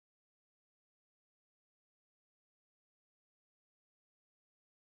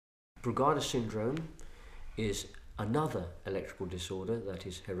Brugada Syndrome is another electrical disorder that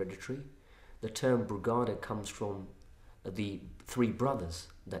is hereditary. The term Brugada comes from the three brothers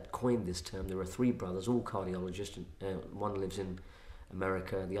that coined this term. There are three brothers, all cardiologists. One lives in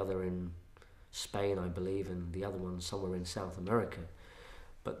America, the other in Spain, I believe, and the other one somewhere in South America.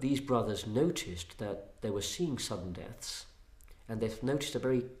 But these brothers noticed that they were seeing sudden deaths, and they've noticed a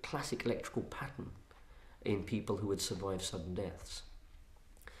very classic electrical pattern in people who would survive sudden deaths.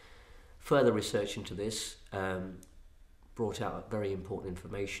 Further research into this brought out very important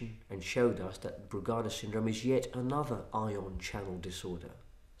information and showed us that Brugada syndrome is yet another ion channel disorder,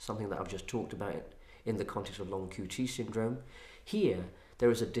 something that I've just talked about in the context of long QT syndrome. Here, there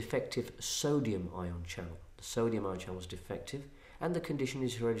is a defective sodium ion channel. The sodium ion channel is defective, and the condition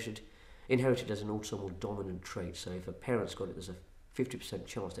is inherited as an autosomal dominant trait. So if a parent's got it, there's a 50%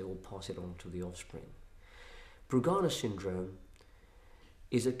 chance they will pass it on to the offspring. Brugada syndrome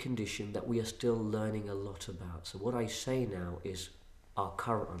is a condition that we are still learning a lot about. So what I say now is our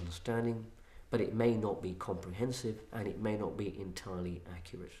current understanding, but it may not be comprehensive and it may not be entirely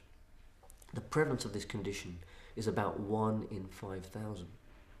accurate. The prevalence of this condition is about 1 in 5,000.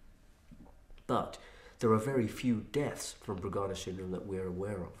 But there are very few deaths from Brugada syndrome that we're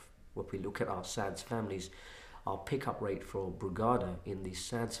aware of. When we look at our SADS families, our pickup rate for Brugada in the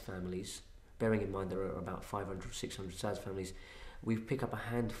SADS families, bearing in mind there are about 500, 600 SADS families, we pick up a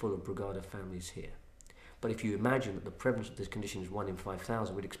handful of Brugada families here. But if you imagine that the prevalence of this condition is 1 in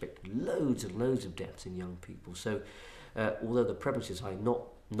 5,000, we'd expect loads and loads of deaths in young people. So although the prevalence is high,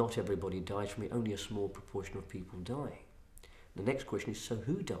 not everybody dies from it, only a small proportion of people die. The next question is, so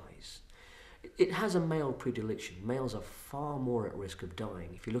who dies? It has a male predilection. Males are far more at risk of dying.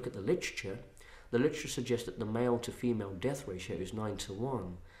 If you look at the literature suggests that the male to female death ratio is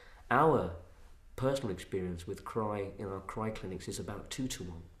 9:1. Our personal experience with CRY in our CRY clinics is about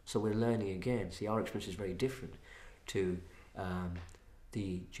 2:1. So we're learning again. See, our experience is very different to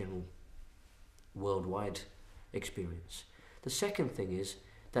the general worldwide experience. The second thing is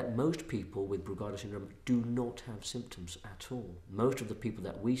that most people with Brugada syndrome do not have symptoms at all. Most of the people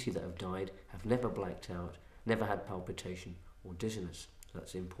that we see that have died have never blacked out, never had palpitation or dizziness. So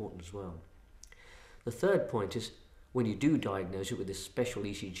that's important as well. The third point is, when you do diagnose it with this special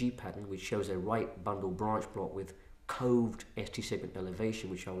ECG pattern, which shows a right bundle branch block with coved ST segment elevation,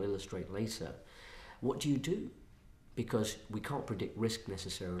 which I'll illustrate later, what do you do? Because we can't predict risk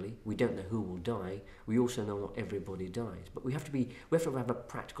necessarily. We don't know who will die. We also know not everybody dies. But we have to have a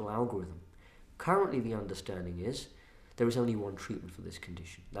practical algorithm. Currently, the understanding is there is only one treatment for this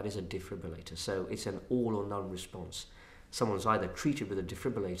condition. That is a defibrillator. So it's an all or none response. Someone's either treated with a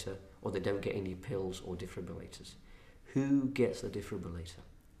defibrillator or they don't get any pills or defibrillators. Who gets the defibrillator?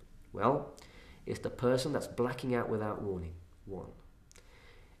 Well, it's the person that's blacking out without warning, 1.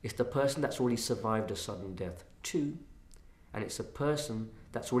 It's the person that's already survived a sudden death, 2. And it's a person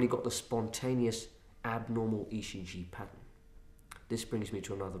that's already got the spontaneous abnormal ECG pattern. This brings me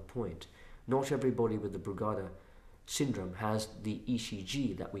to another point. Not everybody with the Brugada syndrome has the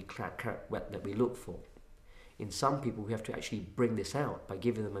ECG that we look for. In some people, we have to actually bring this out by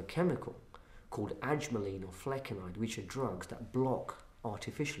giving them a chemical called agmaline or flecainide, which are drugs that block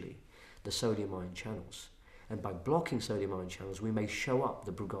artificially the sodium ion channels. And by blocking sodium ion channels, we may show up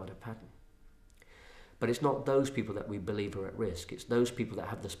the Brugada pattern. But it's not those people that we believe are at risk. It's those people that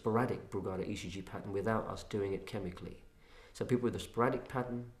have the sporadic Brugada ECG pattern without us doing it chemically. So people with the sporadic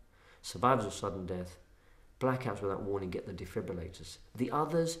pattern, survivors of sudden death, blackouts without warning, get the defibrillators. The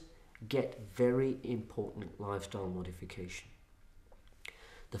others get very important lifestyle modification.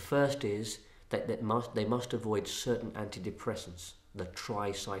 The first is that they must avoid certain antidepressants, the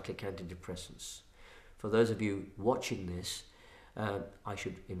tricyclic antidepressants. For those of you watching this, I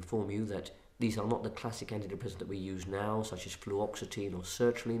should inform you that these are not the classic antidepressants that we use now, such as fluoxetine or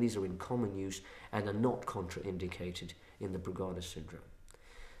sertraline. These are in common use and are not contraindicated in the Brugada syndrome.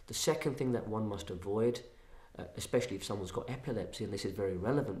 The second thing that one must avoid, especially if someone's got epilepsy, and this is very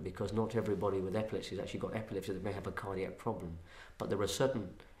relevant because not everybody with epilepsy has actually got epilepsy that may have a cardiac problem, but there are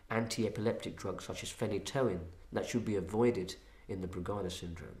certain anti-epileptic drugs such as phenytoin that should be avoided in the Brugada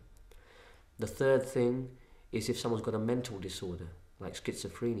syndrome. The third thing is if someone's got a mental disorder like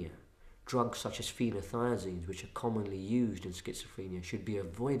schizophrenia, drugs such as phenothiazines, which are commonly used in schizophrenia, should be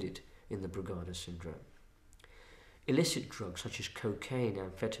avoided in the Brugada syndrome. Illicit drugs such as cocaine,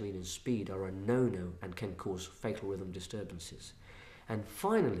 amphetamine and speed are a no-no and can cause fatal rhythm disturbances. And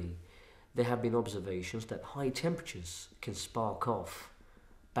finally, there have been observations that high temperatures can spark off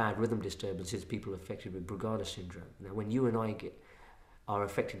bad rhythm disturbances in people affected with Brugada syndrome. Now, when you and I are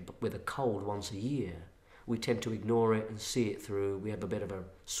affected with a cold once a year, we tend to ignore it and see it through. We have a bit of a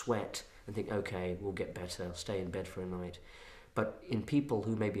sweat and think, okay, we'll get better, I'll stay in bed for a night. But in people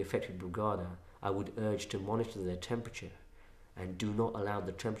who may be affected with Brugada, I would urge to monitor their temperature and do not allow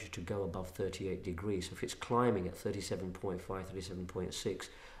the temperature to go above 38 degrees. So if it's climbing at 37.5, 37.6,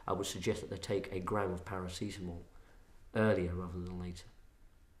 I would suggest that they take a gram of paracetamol earlier rather than later.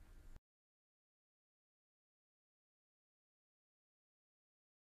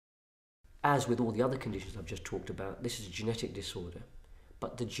 As with all the other conditions I've just talked about, this is a genetic disorder,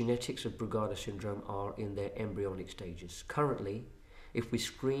 but the genetics of Brugada syndrome are in their embryonic stages. Currently, if we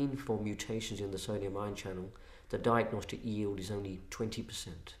screen for mutations in the sodium ion channel, the diagnostic yield is only 20%.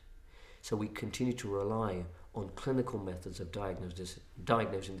 So we continue to rely on clinical methods of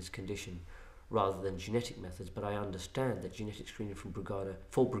diagnosing this condition rather than genetic methods, but I understand that genetic screening for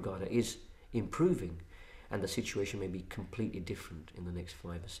Brugada is improving, and the situation may be completely different in the next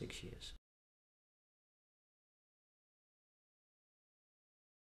 5 or 6 years.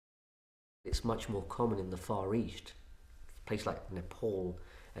 It's much more common in the Far East, a place like Nepal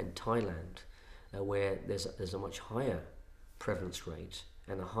and Thailand, where there's a much higher prevalence rate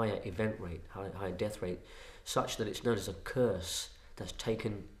and a higher event rate, higher death rate, such that it's known as a curse that's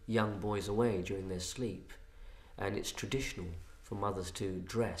taken young boys away during their sleep. And it's traditional for mothers to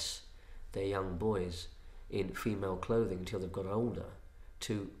dress their young boys in female clothing until they've got older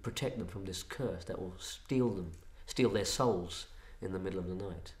to protect them from this curse that will steal their souls in the middle of the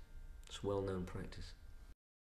night. It's a well-known practice.